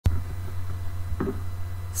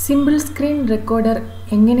Simple screen recorder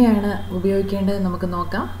എങ്ങനെയാണ് ഉപയോഗിക്കേണ്ടത് നമുക്ക്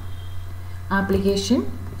നോക്കാം. Application,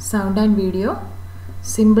 sound and video,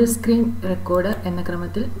 simple screen recorder എന്ന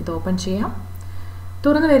ക്രമത്തിൽ ഇത് ഓപ്പൺ ചെയ്യാം.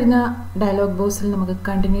 തുറന്നു വരുന്ന ഡയലോഗ് ബോക്സിൽ നമുക്ക്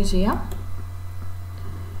കണ്ടിന്യൂ ചെയ്യാം.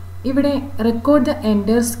 ഇവിടെ റെക്കോർഡ് ദ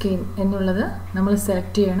എൻ്റർ സ്ക്രീൻ എന്നുള്ളത് നമ്മൾ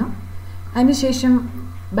സെലക്ട് ചെയ്യണം. അതിനുശേഷം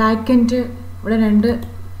ബാക്ക് എൻഡ് ഇവിടെ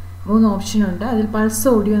 2-3 ഓപ്ഷനുണ്ട്. അതിൽ പൾസ്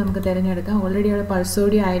ഓഡിയോ നമുക്ക് തിരഞ്ഞെടുക്കാം. ഓൾറെഡി അവിടെ പൾസ്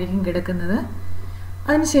ഓഡിയോ ആയിരിക്കും കിടക്കുന്നത്.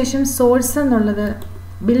 അതിനുശേഷം സോഴ്സ് എന്നുള്ളത്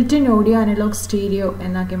built in audio analogue stereo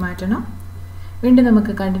എന്നാക്കി മാറ്റണം. വീണ്ടും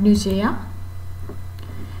നമുക്ക് കണ്ടിന്യൂ ചെയ്യാം.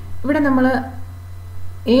 ഇവിടെ നമ്മൾ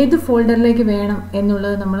ഏത് ഫോൾഡറിലേക്ക് വേണം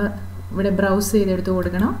എന്നുള്ളത് നമ്മൾ ഇവിടെ ബ്രൗസ് ചെയ്തെടുത്ത്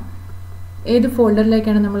കൊടുക്കണം. ഏത്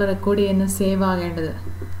ഫോൾഡറിലേക്കാണ് നമ്മൾ റെക്കോർഡ് ചെയ്യുന്നത് സേവ് ആകേണ്ടത്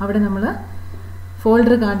അവിടെ നമ്മൾ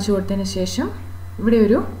ഫോൾഡർ കാണിച്ചു കൊടുത്തതിന് ശേഷം ഇവിടെ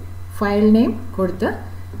ഒരു ഫയൽ നെയിം കൊടുത്ത്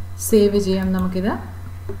സേവ് ചെയ്യാം. നമുക്കിത്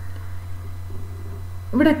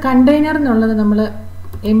ഇവിടെ കണ്ടെയ്നർ എന്നുള്ളത് നമ്മൾ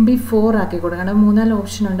MP4 ആക്കി കൊടുക്കണം. 3-4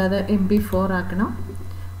 ഓപ്ഷൻ ഉണ്ട്. അത് MP4 ആക്കണം.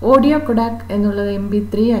 ഓഡിയോ കൊഡാക് എന്നുള്ളത്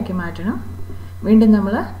MP3 ആക്കി മാറ്റണം. വീണ്ടും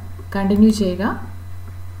നമ്മൾ കണ്ടിന്യൂ ചെയ്യുക.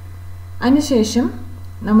 അതിനുശേഷം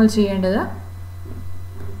നമ്മൾ ചെയ്യേണ്ടത്